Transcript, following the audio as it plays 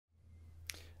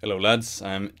Hello lads,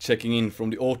 I'm checking in from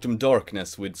the autumn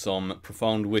darkness with some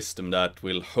profound wisdom that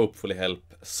will hopefully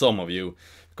help some of you,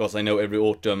 because I know every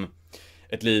autumn,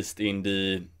 at least in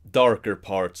the darker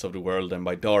parts of the world, and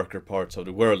by darker parts of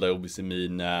the world I obviously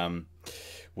mean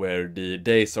where the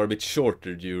days are a bit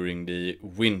shorter during the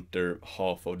winter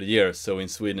half of the year. So in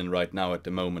Sweden right now at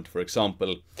the moment, for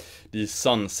example, the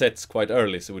sun sets quite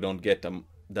early, so we don't get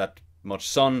that much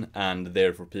sun, and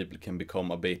therefore people can become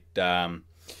a bit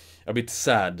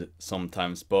sad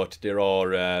sometimes, but there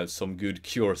are some good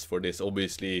cures for this.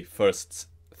 Obviously, first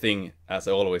thing, as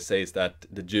I always say, is that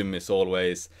the gym is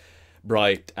always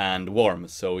bright and warm.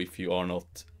 So if you are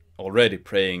not already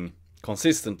praying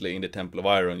consistently in the Temple of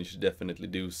Iron, you should definitely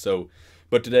do so.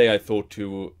 But today I thought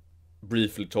to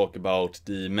briefly talk about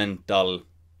the mental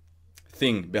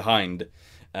thing behind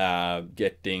I'm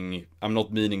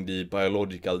not meaning the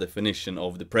biological definition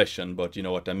of depression, but you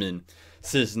know what I mean.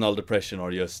 Seasonal depression,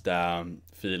 or just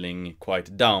feeling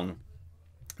quite down.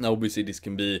 Now obviously this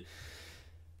can be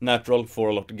natural for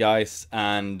a lot of guys,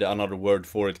 and another word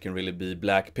for it can really be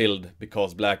black-pilled,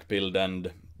 because black-pilled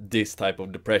and this type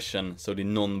of depression, so the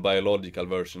non-biological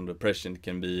version of depression,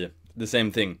 can be the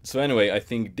same thing. So anyway, I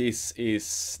think this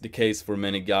is the case for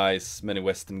many guys, many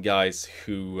Western guys,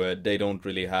 who they don't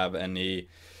really have any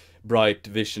bright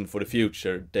vision for the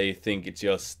future. They think it's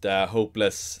just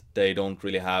hopeless. They don't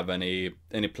really have any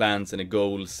plans, any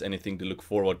goals, anything to look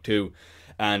forward to,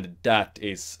 and that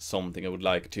is something I would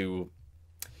like to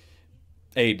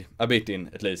aid a bit in,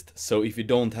 at least. So if you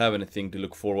don't have anything to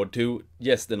look forward to,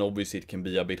 yes, then obviously it can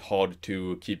be a bit hard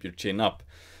to keep your chin up.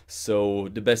 So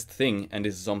the best thing, and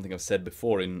this is something I've said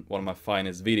before in one of my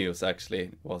finest videos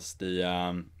actually, was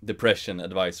the depression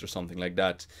advice or something like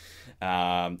that.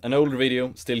 An older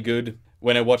video, still good.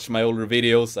 When I watch my older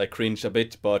videos I cringe a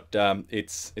bit, but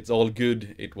it's all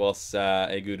good. It was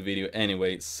a good video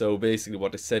anyway. So basically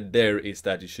what I said there is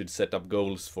that you should set up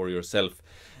goals for yourself,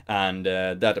 and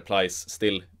that applies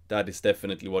still. That is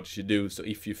definitely what you should do. So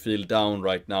if you feel down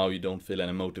right now, you don't feel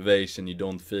any motivation, you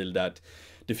don't feel that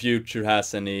the future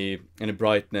has any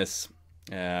brightness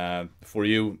for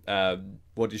you,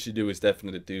 what you should do is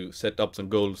definitely to set up some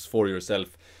goals for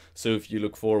yourself. So if you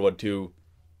look forward to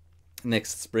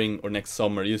next spring or next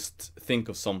summer, just think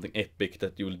of something epic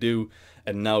that you will do,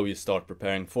 and now you start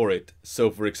preparing for it. So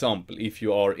for example, if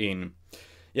you are in,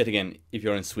 yet again, if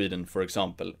you're in Sweden, for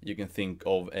example, you can think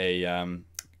of a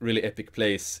really epic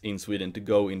place in Sweden to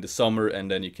go in the summer, and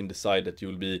then you can decide that you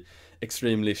will be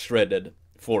extremely shredded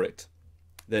for it.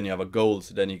 Then you have a goal,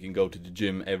 so then you can go to the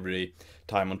gym every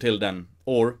time until then.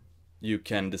 Or you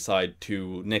can decide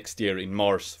to, next year in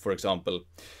Mars, for example,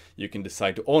 you can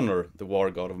decide to honor the war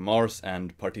god of Mars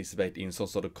and participate in some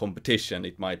sort of competition.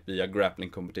 It might be a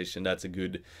grappling competition. That's a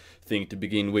good thing to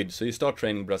begin with. So you start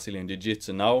training Brazilian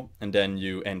Jiu-Jitsu now, and then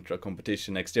you enter a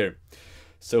competition next year.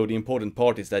 So the important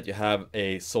part is that you have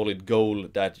a solid goal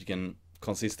that you can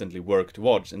consistently work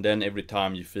towards, and then every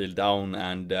time you feel down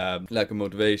and lack of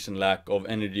motivation, lack of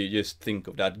energy, just think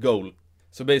of that goal.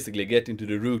 So basically getting to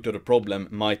the root of the problem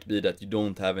might be that you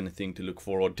don't have anything to look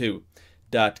forward to.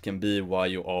 That can be why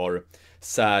you are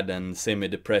sad and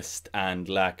semi-depressed and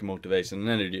lack motivation and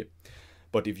energy.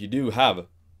 But if you do have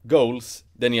goals,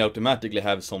 then you automatically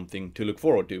have something to look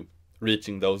forward to,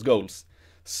 reaching those goals.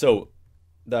 So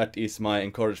that is my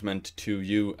encouragement to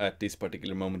you at this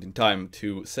particular moment in time,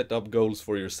 to set up goals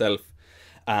for yourself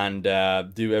and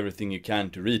do everything you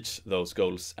can to reach those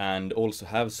goals, and also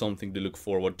have something to look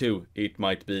forward to. It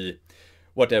might be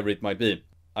whatever it might be.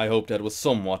 I hope that was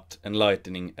somewhat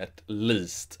enlightening at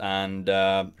least, and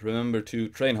remember to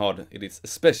train hard. It is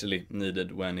especially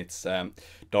needed when it's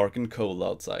dark and cold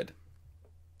outside.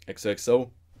 XOXO,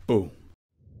 boom.